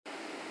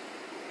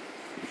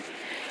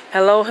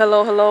Hello,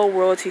 hello, hello,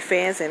 royalty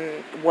fans, and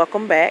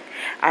welcome back.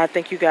 I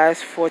thank you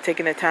guys for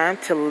taking the time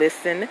to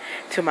listen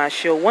to my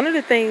show. One of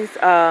the things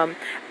I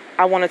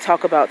want to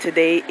talk about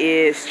today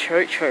is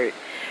church hurt,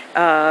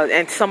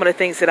 and some of the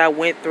things that I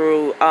went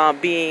through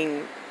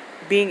being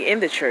in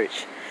the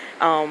church,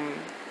 um,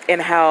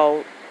 and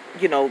how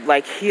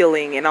like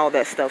healing and all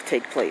that stuff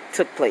took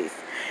place.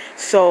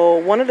 So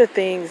one of the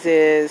things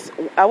is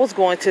I was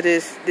going to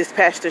this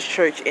pastor's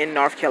church in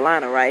North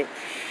Carolina, right?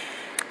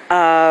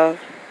 Uh,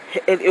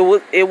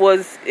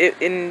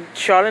 in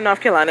Charlotte, North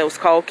Carolina. It was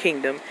called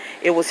Kingdom.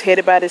 It was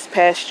headed by this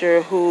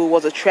pastor who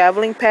was a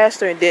traveling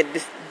pastor and then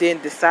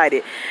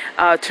decided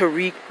to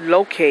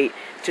relocate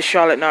to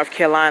Charlotte, North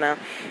Carolina.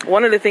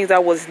 One of the things I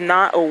was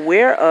not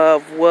aware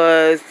of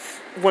was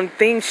when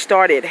things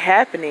started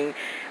happening.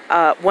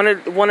 One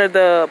of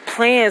the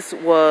plans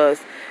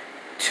was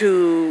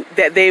to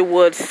that they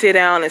would sit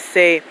down and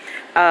say,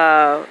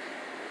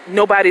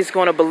 nobody's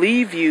going to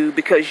believe you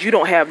because you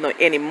don't have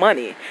any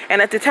money.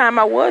 And at the time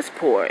I was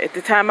poor. At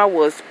the time I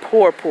was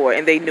poor,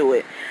 and they knew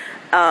it.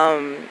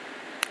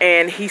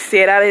 And he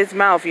said out of his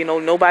mouth,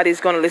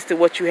 nobody's going to listen to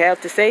what you have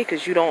to say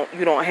because you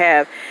don't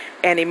have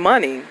any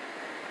money.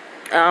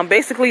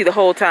 Basically, the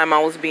whole time I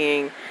was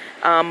being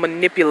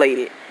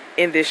manipulated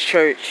in this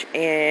church,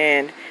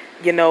 and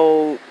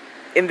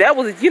and that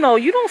was, you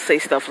don't say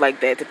stuff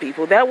like that to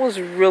people. That was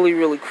really,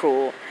 really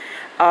cruel.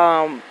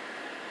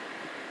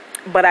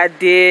 But I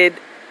did,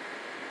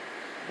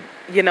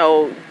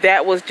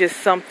 that was just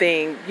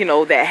something,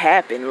 that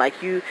happened.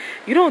 Like you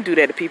don't do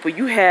that to people.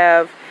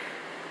 A,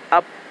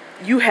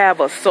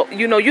 so,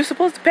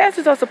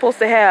 pastors are supposed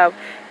to have,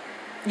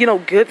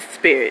 good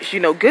spirits,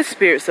 good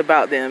spirits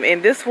about them.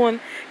 And this one,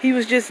 he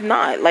was just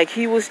not. Like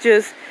he was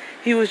just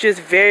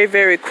very,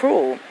 very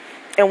cruel.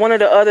 And one of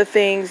the other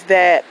things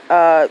that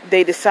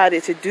they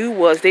decided to do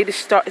was they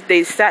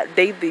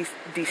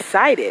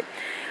decided.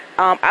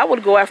 I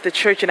would go after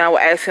church and I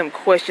would ask him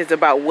questions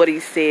about what he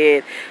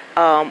said,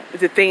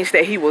 the things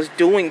that he was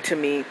doing to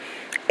me,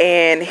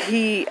 and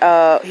he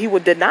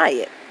would deny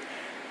it.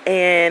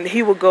 And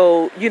he would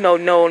go,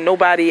 no,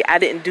 nobody, I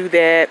didn't do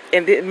that.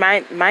 And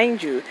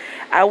mind you,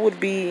 I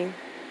would be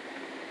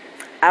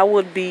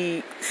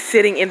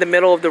sitting in the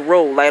middle of the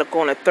row, like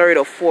on a third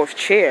or fourth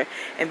chair,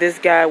 and this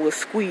guy would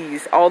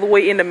squeeze all the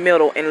way in the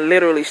middle and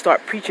literally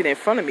start preaching in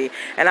front of me.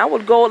 And I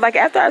would go, like,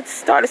 after I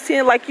started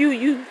seeing, like,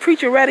 you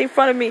preaching right in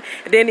front of me,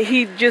 and then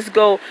he'd just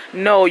go,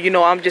 no,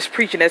 I'm just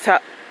preaching. That's how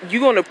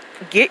you're going to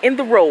get in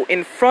the row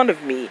in front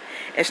of me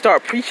and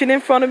start preaching in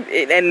front of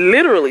me, and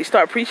literally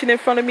start preaching in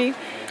front of me.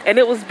 And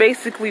it was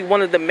basically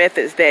one of the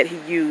methods that he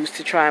used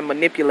to try and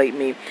manipulate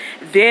me.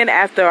 Then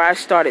after I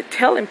started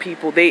telling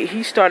people,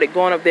 he started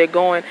going up there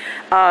going,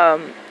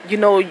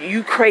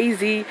 you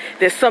crazy,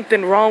 there's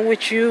something wrong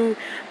with you,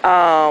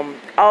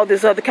 all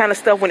this other kind of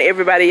stuff, when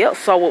everybody else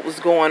saw what was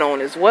going on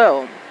as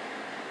well.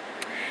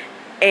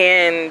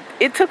 And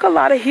it took a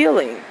lot of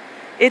healing.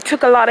 It's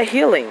taken a lot of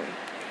healing.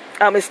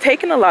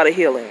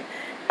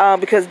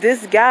 Because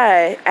this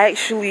guy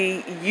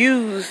actually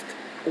used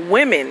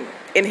women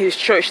in his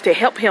church to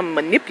help him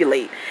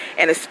manipulate,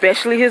 and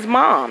especially his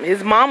mom.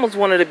 His mom was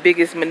one of the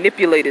biggest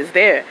manipulators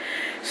there.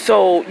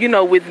 So,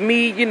 with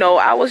me,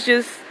 I was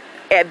just,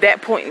 at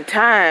that point in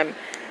time,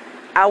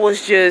 I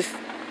was just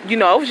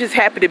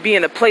happy to be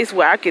in a place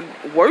where I could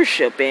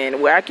worship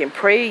and where I can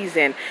praise,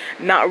 and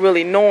not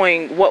really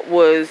knowing what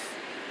was,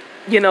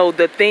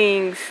 the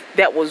things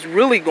that was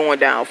really going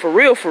down for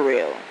real,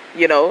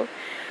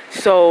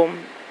 So,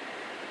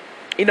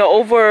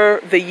 over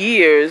the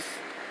years,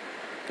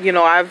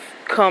 I've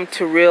come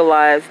to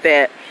realize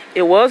that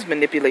it was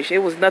manipulation.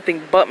 It was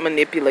nothing but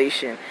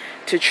manipulation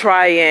to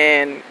try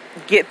and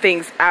get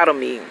things out of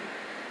me,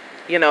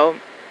 to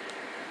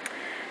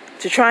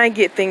try and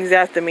get things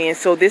after me. And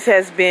so this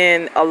has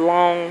been a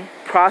long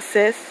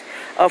process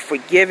of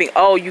forgiving.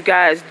 Oh, you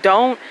guys,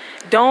 so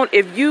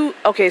if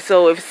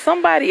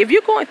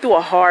you're going through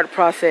a hard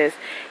process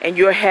and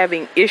you're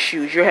having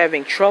issues, you're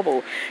having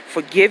trouble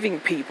forgiving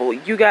people,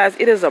 you guys,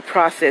 it is a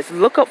process.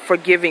 Look up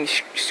forgiving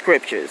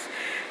scriptures.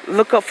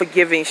 Look up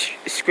forgiving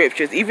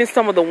scriptures, even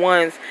some of the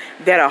ones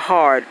that are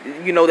hard,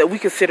 that we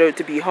consider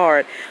to be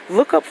hard.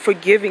 Look up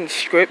forgiving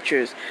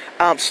scriptures.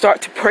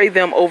 Start to pray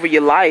them over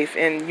your life.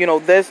 And,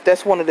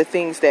 that's one of the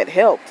things that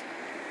helped.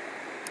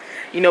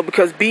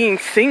 Because being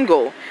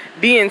single,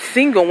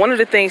 one of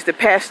the things the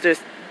pastor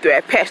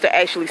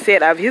actually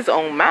said out of his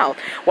own mouth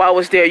while I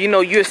was there,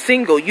 you're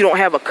single, you don't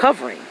have a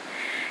covering.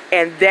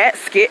 And that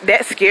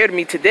scared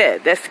me to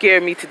death. That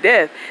scared me to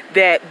death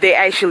that they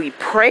actually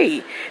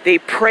pray. They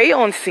prey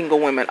on single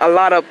women. A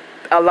lot of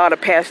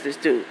pastors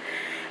do.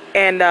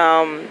 And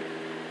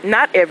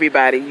not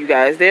everybody, you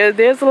guys.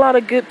 There's a lot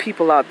of good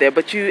people out there.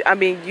 But you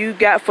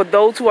got, for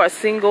those who are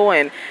single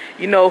and,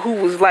 who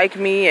was like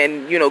me,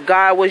 and,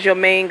 God was your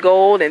main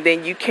goal, and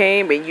then you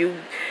came and you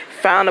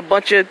found a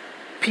bunch of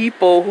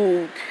people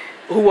who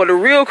were the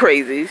real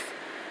crazies.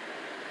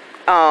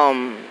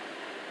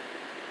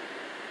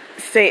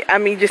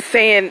 Just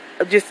saying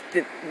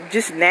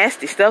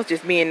nasty stuff,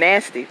 just being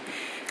nasty.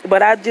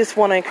 But I just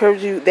want to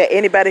encourage you that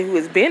anybody who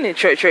has been in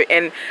church,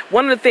 and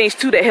one of the things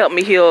too that helped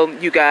me heal,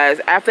 you guys,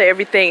 after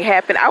everything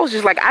happened, I was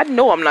just like, I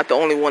know I'm not the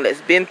only one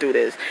that's been through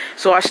this.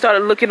 So I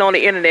started looking on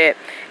the internet,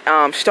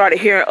 started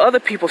hearing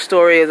other people's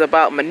stories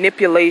about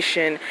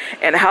manipulation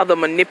and how the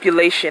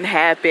manipulation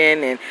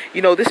happened. And,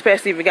 you know, this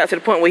pastor even got to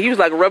the point where he was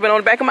like rubbing on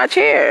the back of my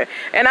chair.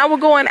 And I would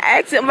go and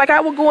ask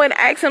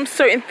him,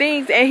 certain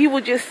things, and he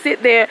would just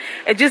sit there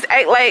and just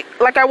act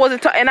like I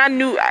wasn't talking. And I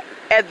knew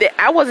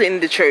I wasn't in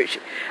the church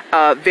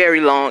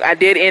very long. I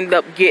did end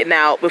up getting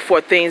out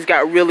before things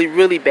got really,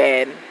 really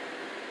bad.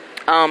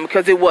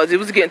 Because it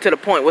was getting to the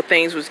point where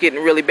things was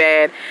getting really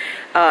bad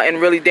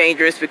and really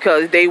dangerous,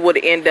 because they would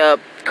end up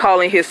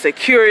calling his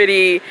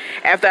security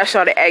after I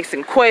started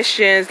asking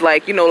questions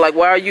like, you know, like,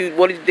 why are you,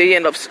 what did they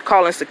end up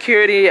calling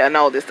security and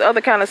all this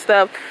other kind of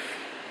stuff.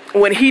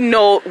 When he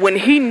knew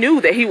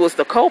that he was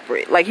the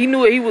culprit, like he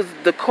knew he was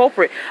the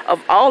culprit of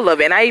all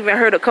of it. And I even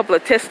heard a couple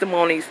of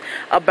testimonies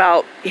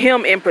about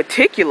him in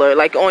particular,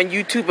 like on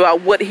YouTube, about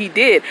what he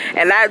did.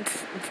 And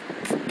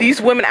these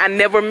women I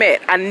never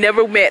met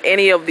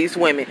any of these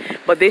women,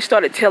 but they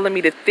started telling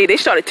me they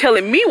started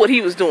telling me what he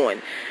was doing,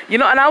 you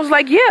know. And I was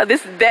like, yeah,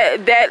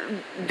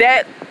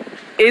 that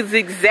is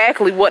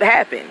exactly what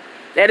happened.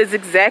 That is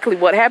exactly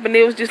what happened.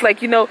 It was just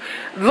like, you know,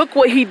 look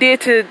what he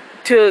did to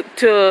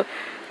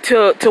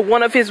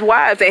one of his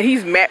wives, and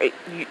he's married,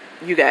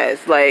 you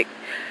guys, like.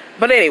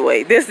 But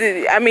anyway, this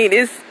is, I mean,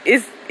 it's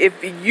if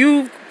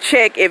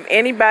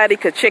anybody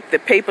could check the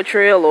paper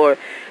trail, or,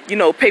 you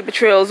know, paper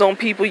trails on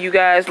people, you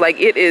guys, like,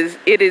 it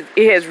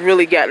has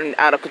really gotten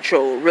out of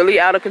control,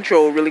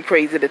 really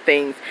crazy, the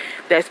things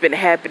that's been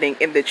happening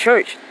in the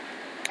church.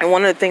 And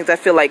one of the things I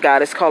feel like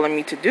God is calling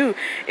me to do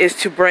is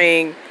to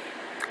bring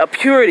a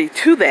purity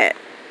to that.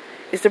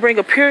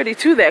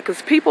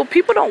 Because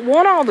people don't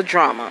want all the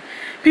drama.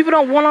 People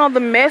don't want all the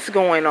mess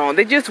going on.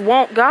 They just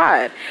want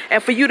God.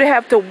 And for you to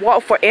have to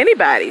walk, for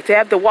anybody to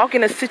have to walk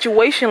in a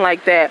situation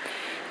like that,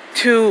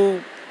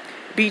 to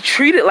be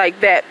treated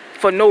like that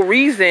for no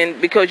reason,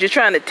 because you're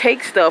trying to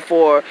take stuff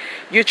or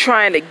you're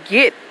trying to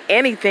get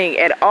anything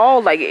at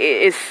all, like,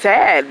 it's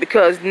sad,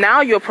 because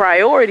now your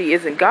priority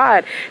isn't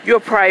God. Your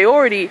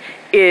priority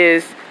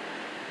is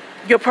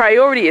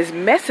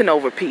messing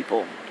over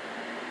people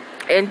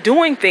and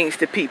doing things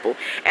to people.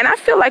 And I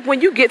feel like when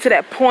you get to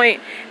that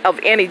point of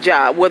any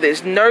job, whether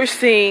it's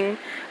nursing,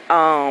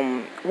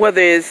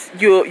 whether it's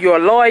you're a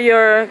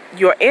lawyer,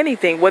 you're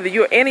anything, whether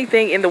you're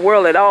anything in the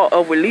world at all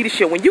over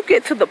leadership, when you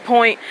get to the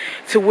point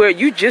to where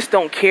you just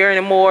don't care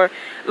anymore,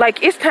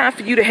 like, it's time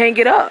for you to hang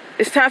it up.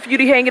 It's time for you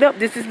to hang it up.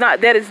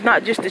 That is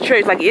not just the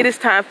church. Like, it is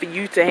time for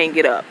you to hang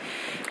it up.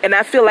 And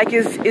I feel like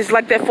it's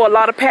like that for a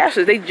lot of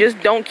pastors. They just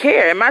don't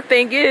care. And my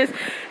thing is,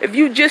 if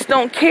you just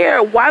don't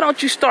care, why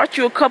don't you start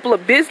you a couple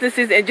of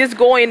businesses and just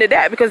go into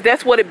that? Because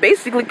that's what it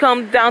basically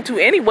comes down to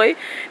anyway.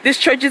 This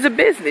church is a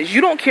business.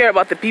 You don't care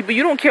about the people.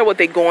 You don't care what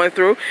they're going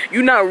through.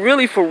 You're not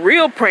really for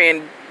real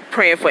praying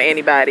for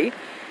anybody.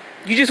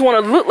 You just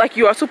want to look like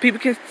you are,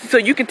 so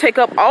you can take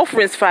up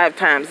offerings 5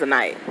 times a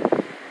night.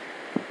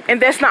 And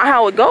that's not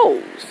how it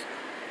goes.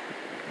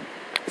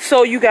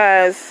 So you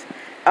guys,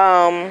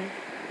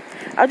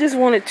 I just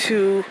wanted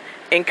to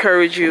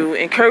encourage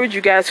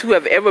you guys who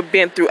have ever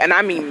been through, and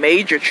I mean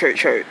major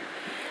church hurt,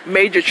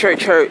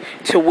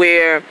 to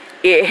where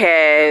it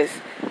has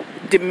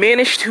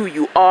diminished who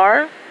you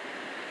are,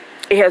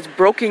 it has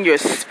broken your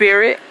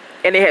spirit,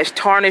 and it has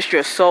tarnished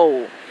your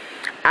soul.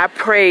 I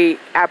pray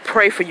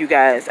for you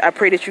guys. I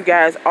pray that you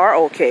guys are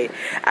okay.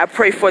 I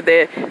pray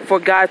for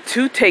God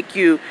to take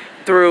you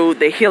through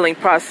the healing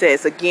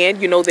process.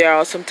 Again, you know, there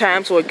are some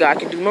times where God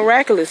can do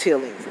miraculous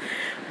healings,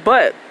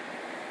 but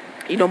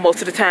you know,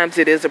 most of the times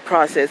it is a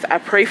process. I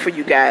pray for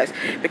you guys,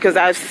 because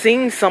I've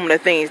seen some of the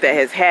things that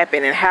has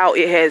happened and how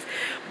it has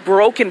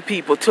broken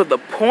people to the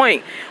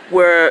point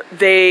where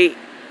they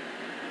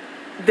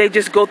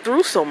just go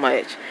through so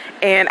much.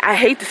 And I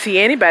hate to see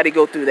anybody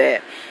go through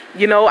that.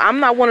 You know, I'm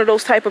not one of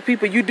those type of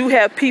people. You do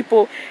have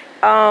people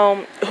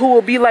who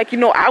will be like, you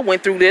know, I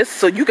went through this,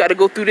 so you got to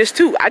go through this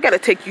too. I got to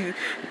take you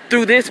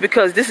through this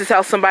because this is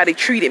how somebody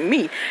treated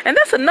me. And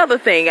that's another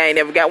thing I ain't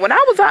never got. When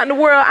I was out in the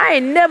world, I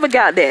ain't never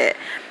got that.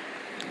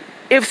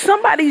 If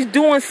somebody's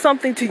doing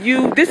something to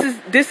you, this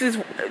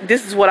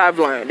is what I've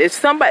learned. If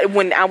somebody,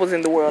 when I was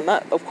in the world,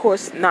 of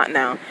course not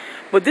now,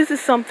 but this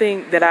is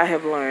something that I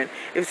have learned.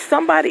 If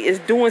somebody is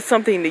doing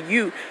something to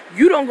you,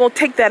 you don't go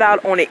take that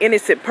out on an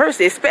innocent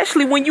person,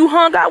 especially when you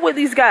hung out with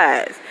these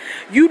guys.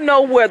 You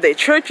know where their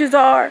churches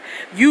are.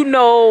 You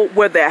know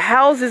where their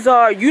houses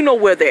are. You know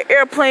where their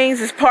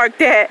airplanes is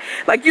parked at.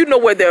 Like, you know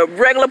where their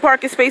regular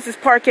parking spaces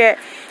park at.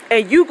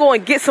 And you go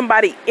and get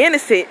somebody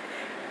innocent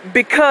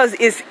because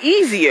it's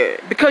easier,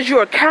 because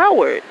you're a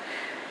coward,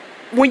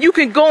 when you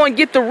can go and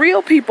get the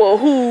real people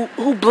who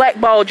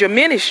blackballed your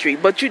ministry.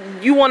 But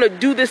you want to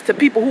do this to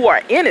people who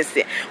are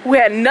innocent, who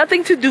had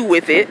nothing to do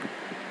with it,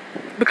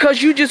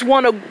 because you just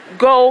want to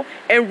go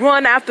and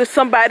run after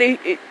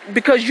somebody,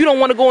 because you don't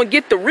want to go and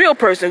get the real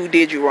person who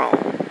did you wrong.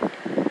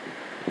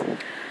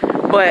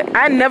 But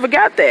I never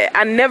got that.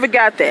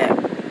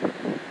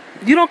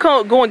 You don't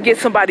go and get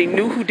somebody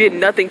new who did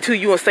nothing to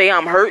you and say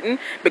I'm hurting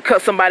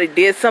because somebody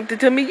did something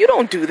to me. You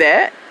don't do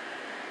that.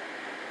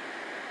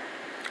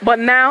 But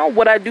now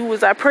what I do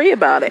is I pray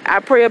about it. I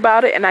pray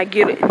about it and I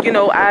get it. You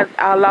know, I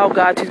allow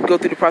God to go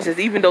through the process,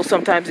 even though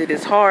sometimes it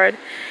is hard,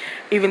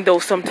 even though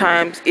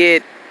sometimes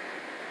it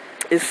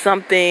is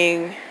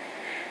something,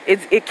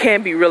 it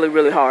can be really,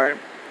 really hard.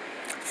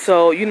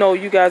 So, you know,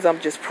 you guys, I'm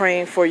just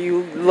praying for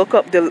you. Look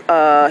up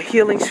the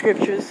healing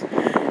scriptures.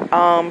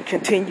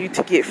 Continue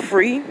to get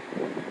free.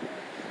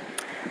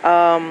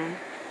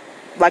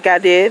 Like I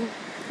did.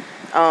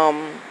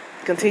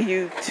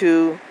 Continue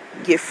to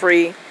get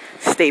free.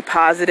 Stay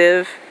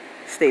positive.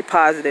 Stay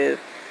positive.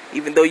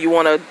 Even though you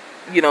want to,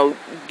 you know,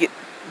 get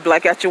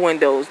black out your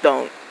windows,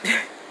 don't.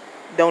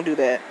 Don't do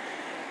that.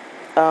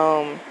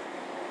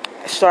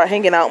 Start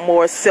hanging out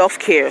more.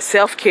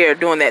 Self-care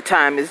during that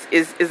time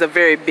is a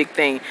very big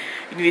thing.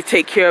 You need to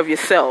take care of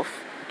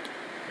yourself.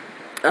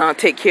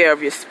 Take care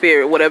of your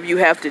spirit. Whatever you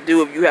have to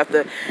do, if you have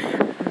to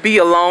be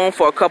alone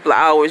for a couple of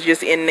hours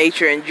just in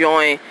nature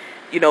enjoying,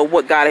 you know,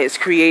 what God has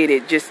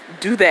created, just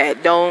do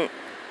that. Don't,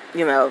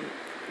 you know,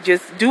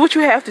 just do what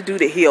you have to do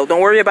to heal.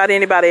 Don't worry about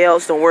anybody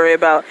else. Don't worry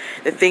about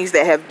the things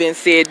that have been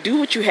said. Do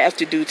what you have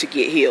to do to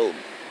get healed.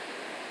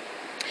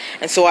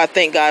 And so I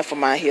thank God for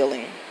my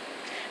healing,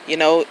 you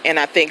know, and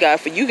I thank God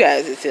for you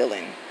guys'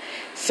 healing.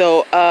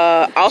 So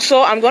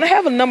also, I'm going to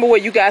have a number where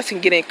you guys can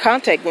get in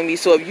contact with me.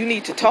 So if you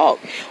need to talk,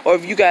 or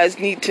if you guys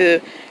need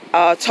to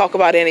talk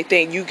about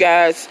anything, you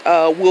guys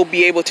will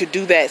be able to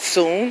do that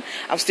soon.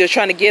 I'm still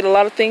trying to get a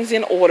lot of things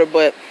in order,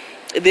 but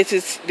this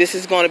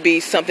is going to be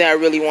something I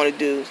really want to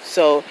do.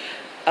 So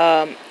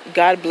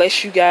God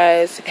bless you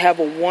guys. Have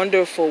a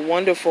wonderful,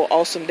 wonderful,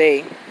 awesome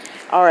day.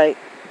 All right.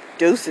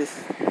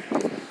 Deuces.